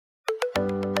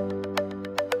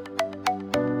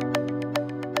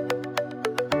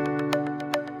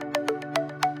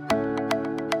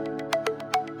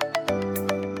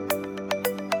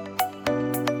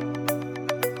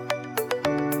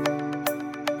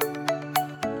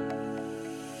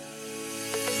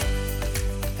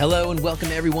Hello and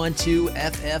welcome everyone to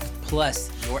FF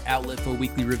Plus, your outlet for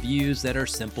weekly reviews that are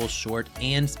simple, short,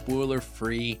 and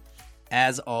spoiler-free.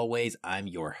 As always, I'm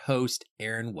your host,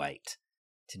 Aaron White.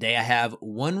 Today I have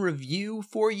one review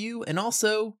for you and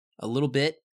also a little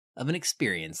bit of an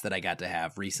experience that I got to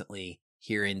have recently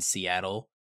here in Seattle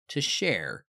to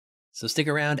share. So stick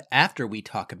around after we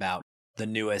talk about the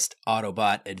newest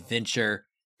Autobot adventure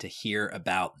to hear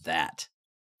about that.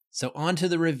 So on to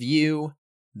the review.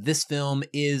 This film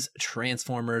is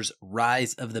Transformers: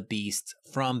 Rise of the Beasts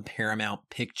from Paramount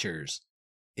Pictures.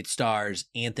 It stars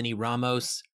Anthony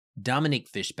Ramos, Dominic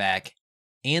Fishback,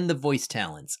 and the voice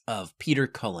talents of Peter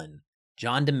Cullen,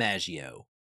 John DiMaggio,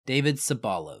 David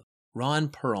Sobolov, Ron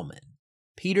Perlman,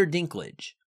 Peter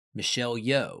Dinklage, Michelle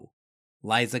Yeoh,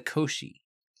 Liza Koshy,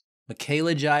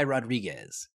 Michaela Jai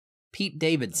Rodriguez, Pete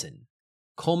Davidson,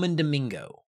 Coleman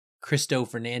Domingo, Cristo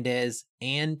Fernandez,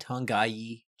 and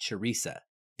Tongayi Charisa.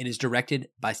 It is directed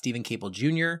by Stephen Caple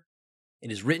Jr.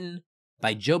 It is written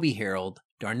by Joby Harold,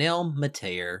 Darnell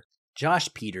Mateer,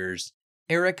 Josh Peters,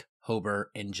 Eric Hober,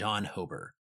 and John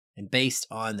Hober, and based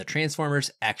on the Transformers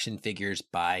action figures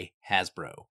by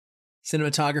Hasbro.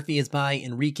 Cinematography is by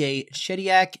Enrique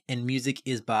Shediak, and music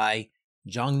is by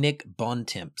Jongnik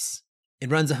Bontemps.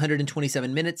 It runs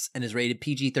 127 minutes and is rated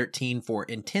PG-13 for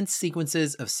intense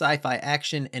sequences of sci-fi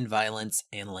action and violence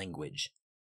and language.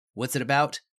 What's it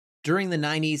about? During the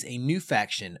 90s, a new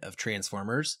faction of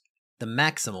Transformers, the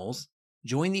Maximals,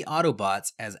 join the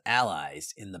Autobots as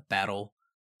allies in the battle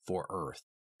for Earth.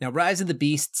 Now, Rise of the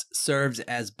Beasts serves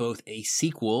as both a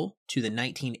sequel to the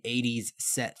 1980s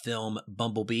set film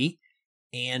Bumblebee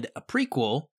and a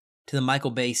prequel to the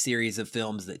Michael Bay series of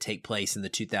films that take place in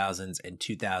the 2000s and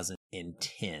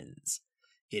 2010s.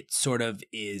 It sort of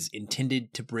is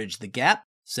intended to bridge the gap,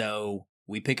 so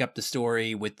we pick up the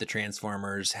story with the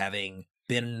Transformers having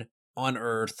been on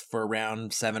Earth for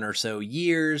around 7 or so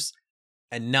years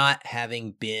and not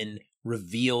having been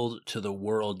revealed to the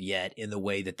world yet in the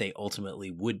way that they ultimately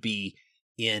would be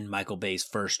in Michael Bay's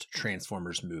first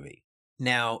Transformers movie.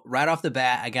 Now, right off the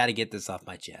bat, I got to get this off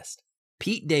my chest.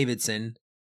 Pete Davidson,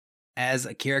 as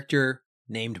a character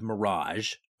named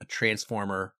Mirage, a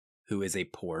Transformer who is a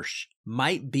Porsche,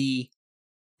 might be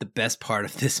the best part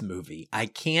of this movie. I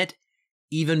can't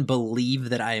even believe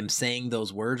that I am saying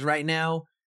those words right now,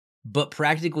 but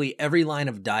practically every line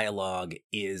of dialogue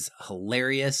is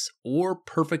hilarious or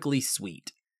perfectly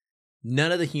sweet.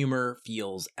 None of the humor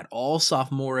feels at all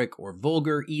sophomoric or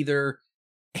vulgar either,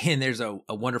 and there's a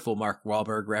wonderful Mark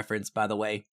Wahlberg reference, by the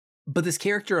way. But this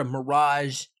character of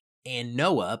Mirage and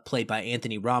Noah, played by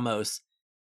Anthony Ramos,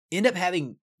 end up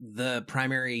having the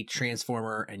primary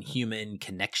Transformer and human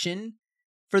connection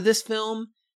for this film,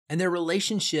 and their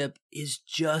relationship is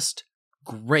just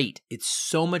great. It's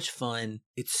so much fun.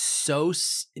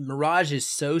 Mirage is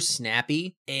so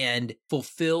snappy and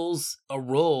fulfills a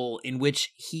role in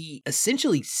which he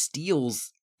essentially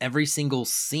steals every single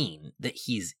scene that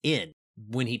he's in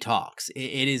when he talks.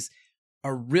 It is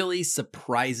a really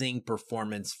surprising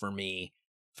performance for me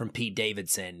from Pete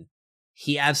Davidson.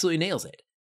 He absolutely nails it.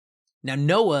 Now,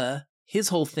 Noah, his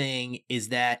whole thing is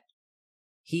that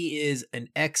he is an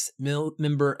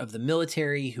ex-member of the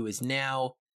military who is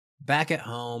now back at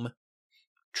home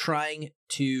trying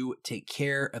to take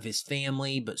care of his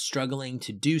family, but struggling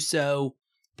to do so.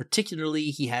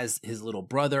 Particularly, he has his little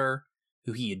brother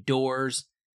who he adores,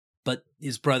 but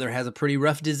his brother has a pretty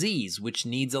rough disease, which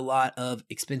needs a lot of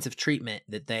expensive treatment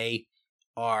that they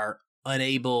are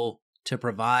unable to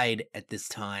provide at this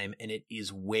time, and it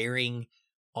is wearing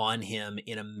on him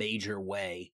in a major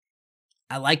way.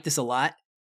 I like this a lot.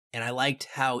 And I liked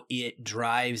how it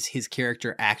drives his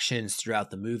character actions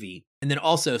throughout the movie. And then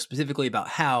also specifically about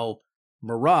how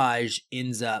Mirage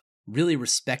ends up really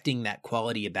respecting that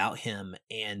quality about him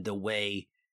and the way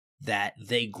that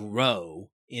they grow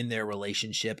in their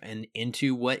relationship and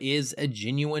into what is a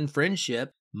genuine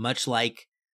friendship, much like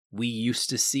we used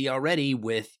to see already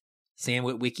with Sam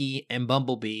Witwicky and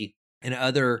Bumblebee and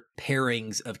other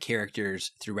pairings of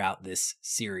characters throughout this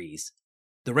series.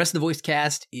 The rest of the voice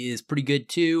cast is pretty good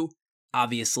too.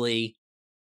 Obviously,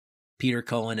 Peter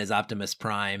Cullen as Optimus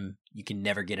Prime. You can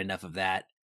never get enough of that.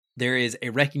 There is a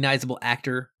recognizable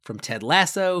actor from Ted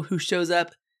Lasso who shows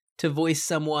up to voice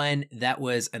someone. That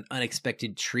was an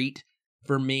unexpected treat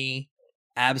for me.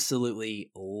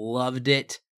 Absolutely loved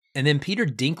it. And then Peter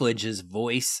Dinklage's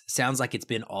voice sounds like it's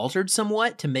been altered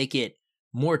somewhat to make it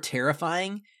more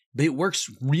terrifying, but it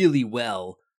works really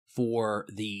well for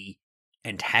the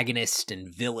antagonist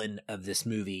and villain of this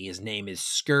movie. His name is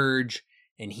Scourge,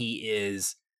 and he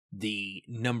is the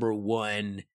number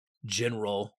one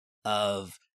general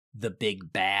of the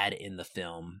big bad in the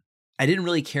film. I didn't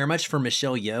really care much for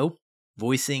Michelle Yeoh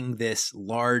voicing this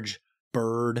large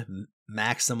bird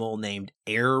Maximal named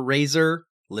Airazor.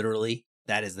 Literally,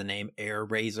 that is the name,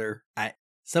 Airazor.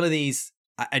 Some of these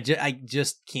I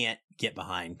just can't get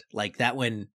behind. Like, that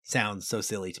one sounds so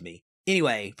silly to me.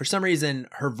 Anyway, for some reason,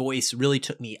 her voice really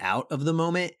took me out of the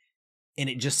moment, and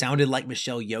it just sounded like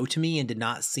Michelle Yeoh to me and did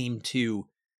not seem to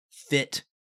fit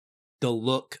the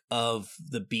look of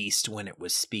the beast when it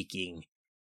was speaking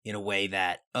in a way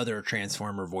that other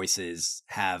Transformer voices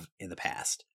have in the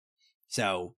past.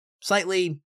 So,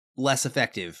 slightly less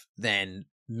effective than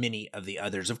many of the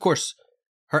others. Of course,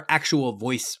 her actual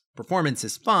voice performance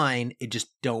is fine, it just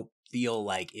don't feel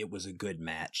like it was a good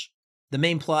match. The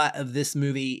main plot of this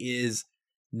movie is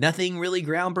nothing really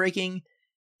groundbreaking.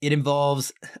 It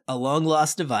involves a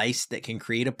long-lost device that can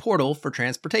create a portal for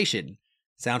transportation.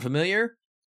 Sound familiar?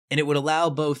 And it would allow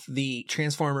both the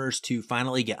Transformers to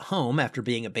finally get home after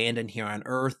being abandoned here on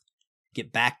Earth,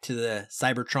 get back to the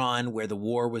Cybertron where the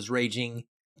war was raging,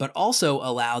 but also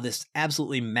allow this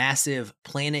absolutely massive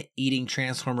planet-eating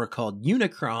Transformer called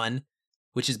Unicron,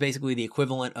 which is basically the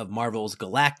equivalent of Marvel's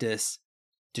Galactus,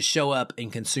 to show up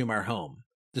and consume our home.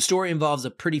 The story involves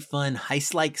a pretty fun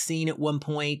heist-like scene at one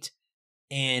point,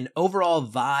 and overall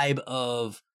vibe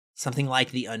of something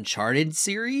like the Uncharted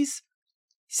series,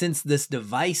 since this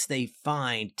device they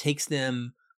find takes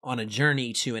them on a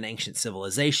journey to an ancient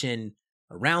civilization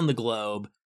around the globe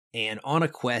and on a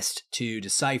quest to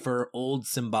decipher old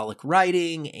symbolic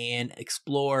writing and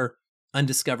explore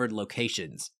undiscovered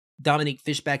locations. Dominique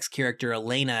Fishback's character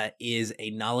Elena is a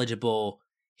knowledgeable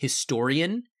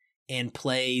historian and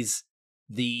plays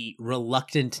the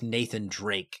reluctant Nathan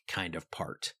Drake kind of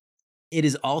part. It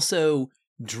is also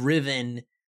driven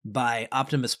by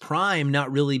Optimus Prime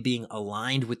not really being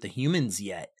aligned with the humans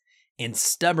yet and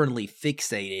stubbornly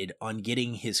fixated on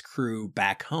getting his crew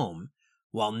back home,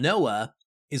 while Noah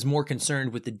is more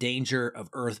concerned with the danger of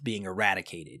Earth being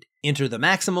eradicated. Enter the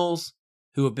Maximals,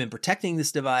 who have been protecting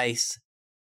this device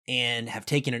and have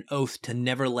taken an oath to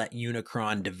never let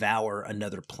Unicron devour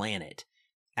another planet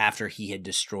after he had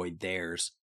destroyed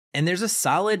theirs. And there's a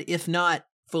solid, if not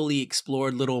fully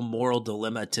explored, little moral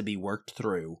dilemma to be worked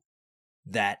through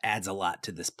that adds a lot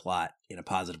to this plot in a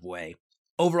positive way.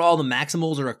 Overall, the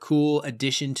Maximals are a cool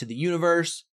addition to the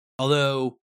universe,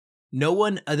 although no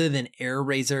one other than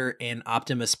Airazor and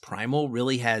Optimus Primal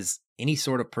really has any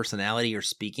sort of personality or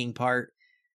speaking part,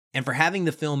 and for having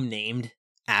the film named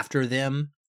after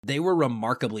them, they were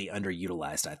remarkably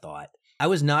underutilized, I thought. I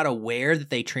was not aware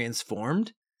that they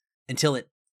transformed until it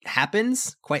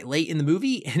happens quite late in the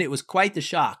movie, and it was quite the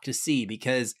shock to see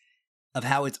because of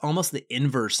how it's almost the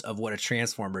inverse of what a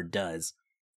Transformer does.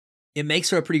 It makes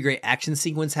for a pretty great action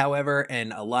sequence, however,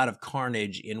 and a lot of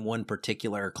carnage in one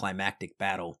particular climactic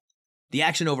battle. The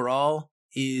action overall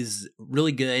is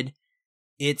really good.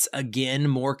 It's, again,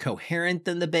 more coherent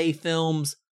than the Bay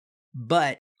films,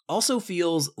 but also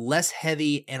feels less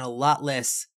heavy and a lot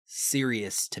less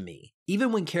serious to me.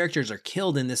 Even when characters are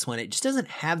killed in this one, it just doesn't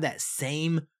have that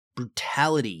same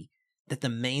brutality that the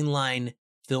mainline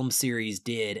film series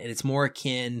did, and it's more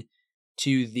akin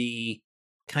to the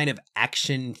kind of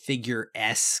action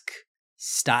figure-esque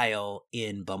style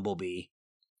in Bumblebee.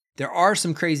 There are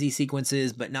some crazy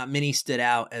sequences, but not many stood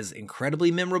out as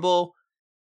incredibly memorable.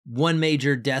 One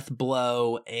major death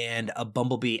blow and a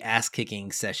Bumblebee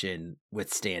ass-kicking session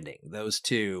withstanding. Those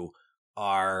two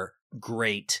are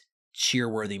great,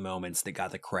 cheer-worthy moments that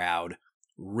got the crowd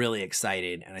really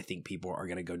excited, and I think people are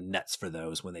going to go nuts for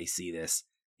those when they see this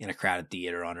in a crowded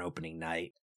theater on opening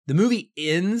night. The movie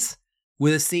ends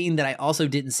with a scene that I also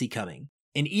didn't see coming.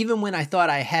 And even when I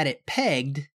thought I had it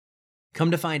pegged,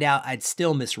 come to find out I'd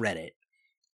still misread it.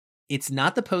 It's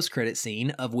not the post-credit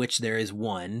scene, of which there is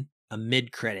one, a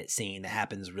mid-credit scene that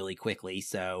happens really quickly,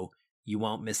 so you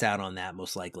won't miss out on that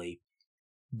most likely.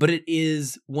 But it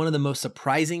is one of the most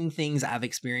surprising things I've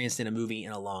experienced in a movie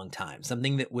in a long time.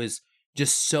 Something that was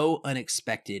just so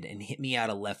unexpected and hit me out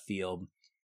of left field.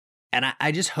 And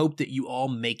I just hope that you all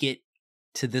make it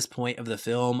to this point of the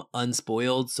film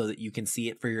unspoiled so that you can see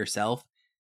it for yourself.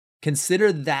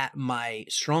 Consider that my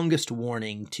strongest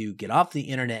warning to get off the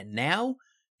internet now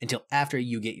until after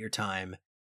you get your time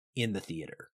in the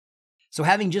theater. So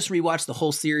having just rewatched the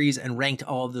whole series and ranked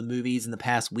all of the movies in the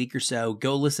past week or so,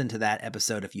 go listen to that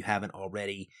episode if you haven't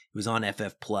already. It was on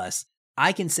FF+.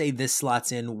 I can say this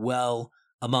slots in well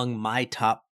among my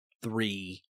top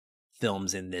 3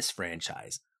 films in this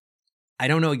franchise. I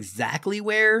don't know exactly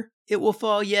where it will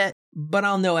fall yet, but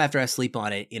I'll know after I sleep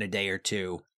on it in a day or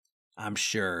two, I'm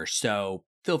sure. So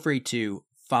feel free to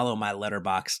follow my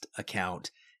Letterboxd account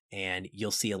and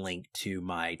you'll see a link to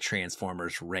my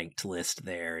Transformers ranked list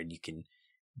there, and you can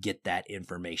get that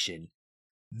information.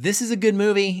 This is a good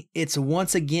movie. It's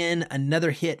once again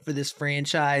another hit for this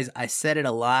franchise. I said it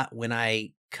a lot when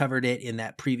I covered it in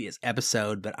that previous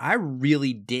episode, but I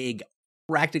really dig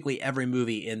practically every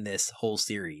movie in this whole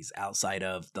series outside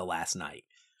of The Last Knight.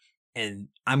 And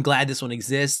I'm glad this one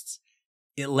exists.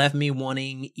 It left me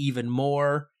wanting even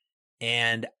more,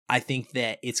 and I think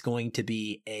that it's going to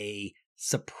be a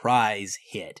surprise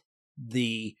hit.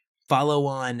 The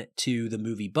follow-on to the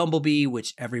movie Bumblebee,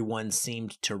 which everyone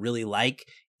seemed to really like,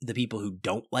 the people who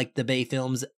don't like the Bay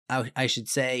films, I should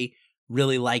say,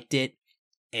 really liked it,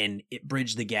 and it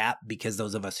bridged the gap because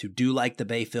those of us who do like the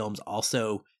Bay films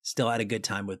also still had a good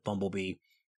time with Bumblebee.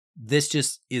 This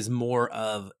just is more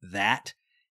of that,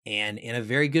 and in a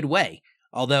very good way.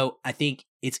 Although I think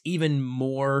it's even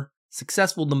more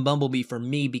successful than Bumblebee for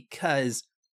me because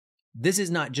this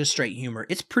is not just straight humor.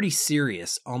 It's pretty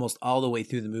serious almost all the way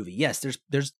through the movie. Yes,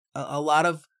 there's a lot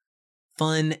of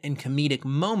fun and comedic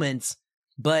moments,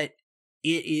 but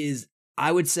it is,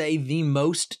 I would say, the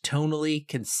most tonally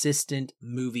consistent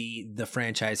movie the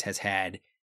franchise has had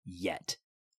yet.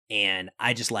 And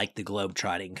I just like the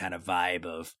globetrotting kind of vibe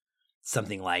of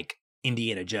something like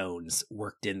Indiana Jones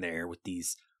worked in there with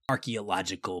these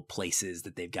archaeological places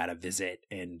that they've got to visit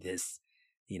and this,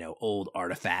 old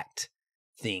artifact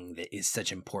thing that is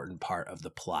such an important part of the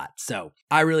plot. So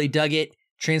I really dug it.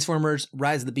 Transformers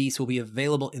Rise of the Beast will be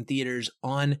available in theaters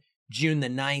on June the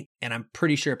 9th, and I'm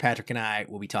pretty sure Patrick and I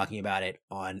will be talking about it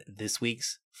on this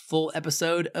week's full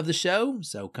episode of the show.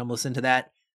 So come listen to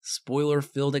that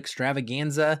spoiler-filled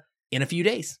extravaganza in a few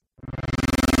days.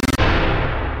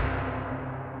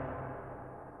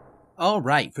 All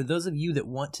right, for those of you that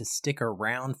want to stick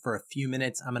around for a few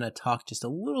minutes, I'm going to talk just a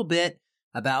little bit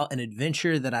about an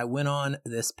adventure that I went on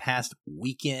this past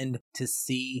weekend to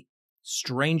see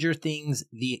Stranger Things: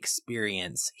 The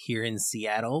Experience here in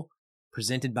Seattle,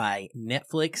 presented by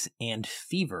Netflix and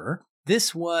Fever.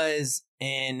 This was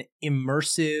an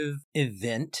immersive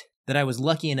event that I was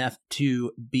lucky enough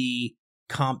to be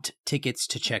comped tickets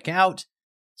to check out.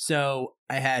 So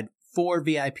I had 4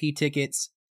 VIP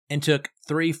tickets and took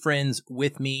 3 friends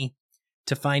with me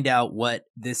to find out what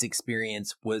this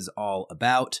experience was all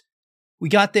about. We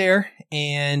got there,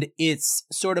 and it's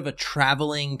sort of a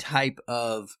traveling type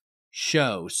of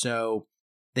show. So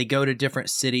they go to different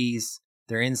cities.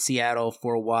 They're in Seattle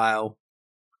for a while.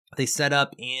 They set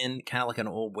up in kind of like an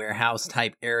old warehouse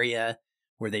type area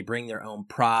where they bring their own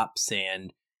props,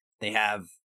 and they have,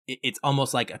 it's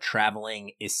almost like a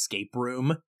traveling escape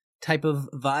room type of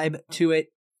vibe to it.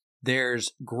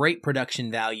 There's great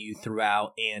production value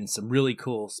throughout and some really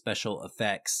cool special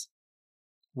effects.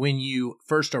 When you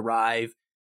first arrive,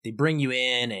 they bring you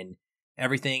in and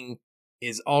everything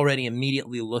is already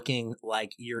immediately looking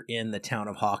like you're in the town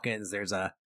of Hawkins. There's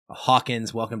a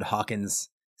Hawkins, welcome to Hawkins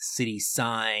City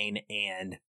sign,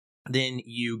 and then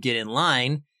you get in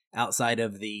line outside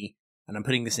of the, and I'm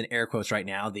putting this in air quotes right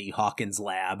now, the Hawkins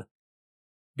lab,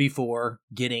 before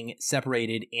getting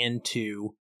separated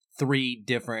into 3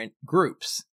 different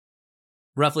groups.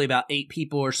 Roughly about 8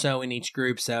 people or so in each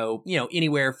group. So,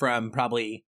 anywhere from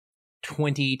probably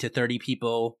 20 to 30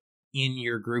 people in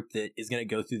your group that is going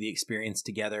to go through the experience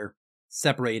together,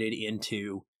 separated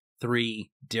into 3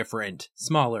 different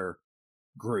smaller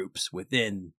groups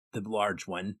within the large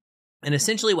one. And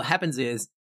essentially what happens is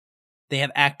they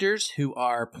have actors who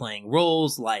are playing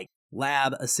roles like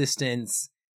lab assistants,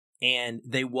 and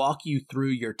they walk you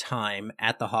through your time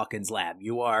at the Hawkins lab.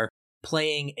 You are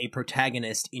playing a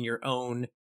protagonist in your own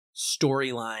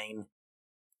storyline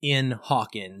in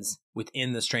Hawkins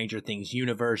within the Stranger Things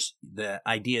universe. The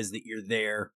idea is that you're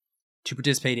there to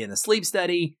participate in a sleep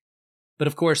study, but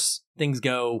of course things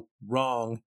go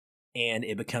wrong and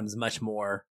it becomes much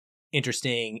more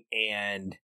interesting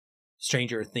and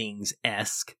Stranger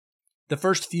Things-esque. The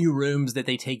first few rooms that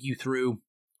they take you through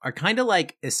are kind of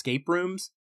like escape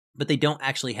rooms, but they don't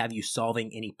actually have you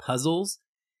solving any puzzles.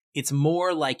 It's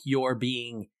more like you're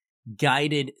being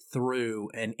guided through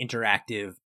an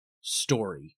interactive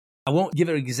story. I won't give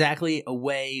it exactly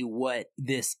away what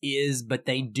this is, but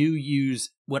they do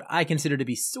use what I consider to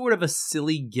be sort of a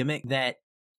silly gimmick that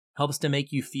helps to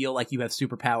make you feel like you have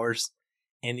superpowers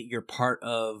and that you're part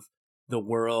of the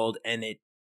world, and it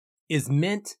is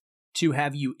meant to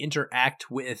have you interact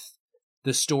with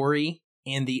the story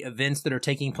and the events that are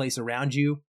taking place around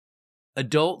you.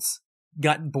 Adults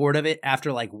got bored of it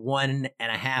after like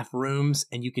 1.5 rooms,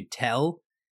 and you could tell,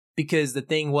 because the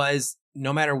thing was,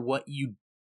 no matter what you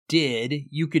did,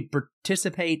 you could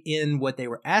participate in what they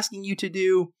were asking you to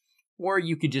do, or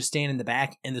you could just stand in the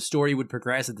back and the story would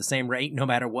progress at the same rate no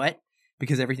matter what,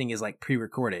 because everything is like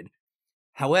pre-recorded.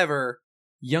 However,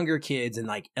 younger kids in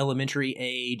like elementary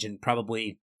age and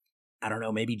probably, I don't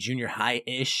know, maybe junior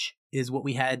high-ish is what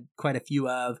we had quite a few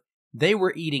of. They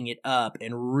were eating it up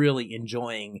and really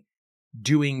enjoying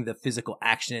doing the physical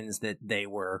actions that they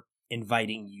were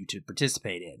inviting you to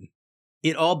participate in.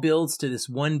 It all builds to this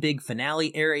one big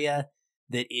finale area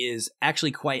that is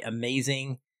actually quite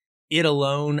amazing. It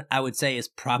alone, I would say, is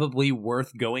probably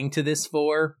worth going to this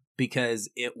for, because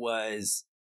it was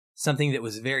something that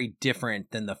was very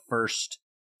different than the first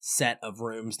set of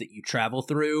rooms that you travel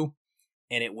through.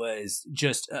 And it was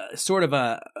just sort of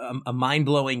a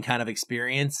mind-blowing kind of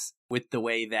experience with the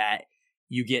way that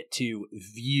you get to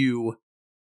view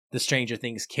the Stranger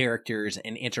Things characters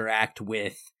and interact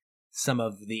with some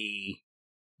of the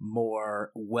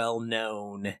more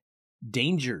well-known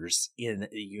dangers in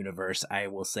the universe, I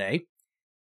will say.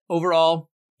 Overall,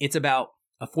 it's about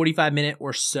a 45-minute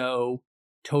or so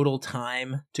total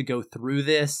time to go through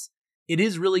this. It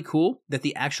is really cool that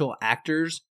the actual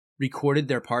actors recorded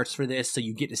their parts for this, so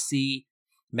you get to see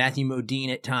Matthew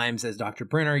Modine at times as Dr.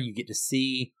 Brenner. You get to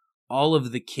see all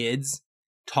of the kids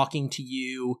talking to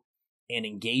you and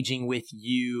engaging with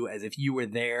you as if you were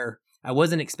there. I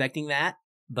wasn't expecting that,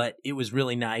 but it was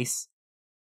really nice.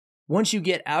 Once you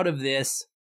get out of this,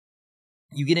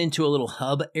 you get into a little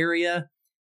hub area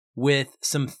with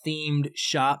some themed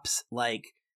shops,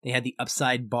 like they had the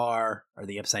Upside Bar, or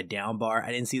the Upside Down Bar.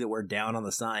 I didn't see the word down on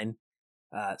the sign.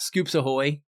 Scoops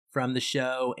Ahoy from the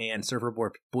show, and Surfer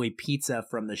Boy Pizza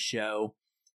from the show.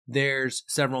 There's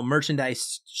several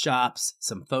merchandise shops,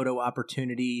 some photo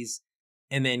opportunities,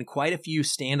 and then quite a few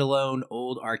standalone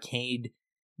old arcade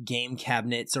game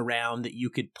cabinets around that you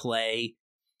could play.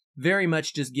 Very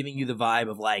much just giving you the vibe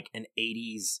of like an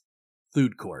 80s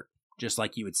food court, just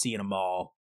like you would see in a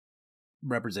mall,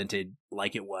 represented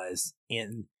like it was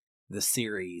in the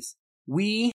series.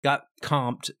 We got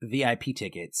comped VIP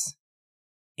tickets,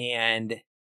 and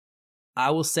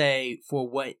I will say, for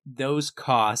what those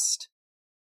cost,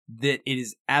 that it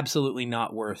is absolutely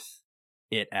not worth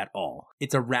it at all.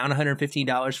 It's around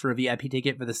 $115 for a VIP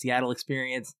ticket for the Seattle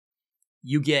experience.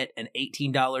 You get an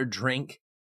 $18 drink,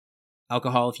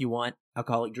 alcoholic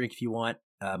drink if you want,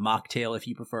 a mocktail if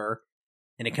you prefer,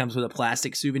 and it comes with a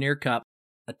plastic souvenir cup,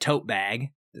 a tote bag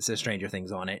that says Stranger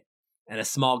Things on it, and a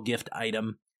small gift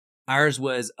item. Ours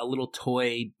was a little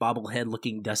toy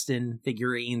bobblehead-looking Dustin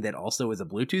figurine that also is a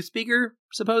Bluetooth speaker,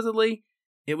 supposedly.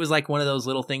 It was like one of those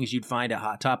little things you'd find at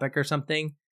Hot Topic or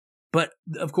something. But,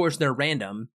 of course, they're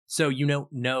random, so you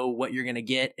don't know what you're going to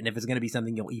get and if it's going to be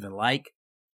something you'll even like.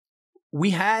 We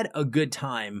had a good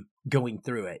time going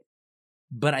through it,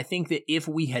 but I think that if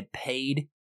we had paid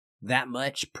that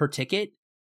much per ticket,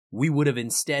 we would have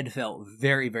instead felt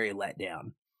very, very let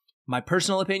down. My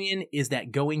personal opinion is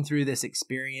that going through this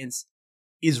experience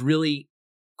is really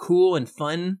cool and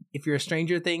fun if you're a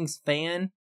Stranger Things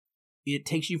fan. It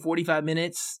takes you 45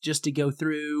 minutes just to go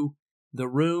through the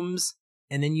rooms,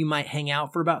 and then you might hang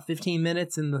out for about 15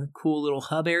 minutes in the cool little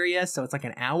hub area, so it's like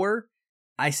an hour.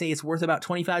 I say it's worth about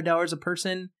 $25 a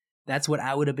person. That's what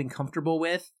I would have been comfortable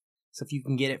with. So if you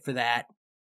can get it for that,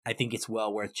 I think it's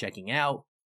well worth checking out.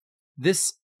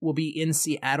 This will be in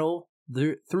Seattle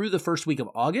through the first week of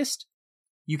August.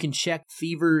 You can check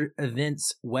Fever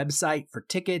Events website for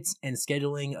tickets and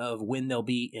scheduling of when they'll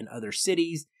be in other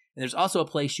cities. And there's also a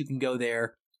place you can go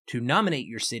there to nominate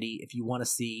your city if you want to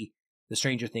see the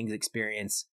Stranger Things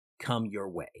experience come your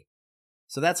way.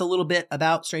 So that's a little bit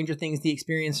about Stranger Things, the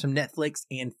experience from Netflix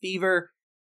and Fever.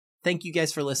 Thank you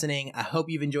guys for listening. I hope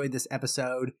you've enjoyed this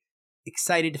episode.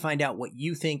 Excited to find out what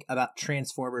you think about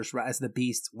Transformers Rise of the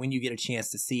Beasts when you get a chance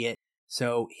to see it.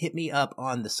 So hit me up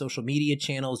on the social media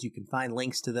channels. You can find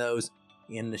links to those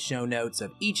in the show notes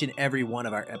of each and every one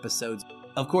of our episodes.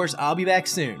 Of course, I'll be back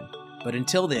soon. But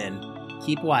until then,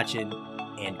 keep watching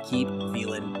and keep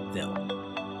feeling film.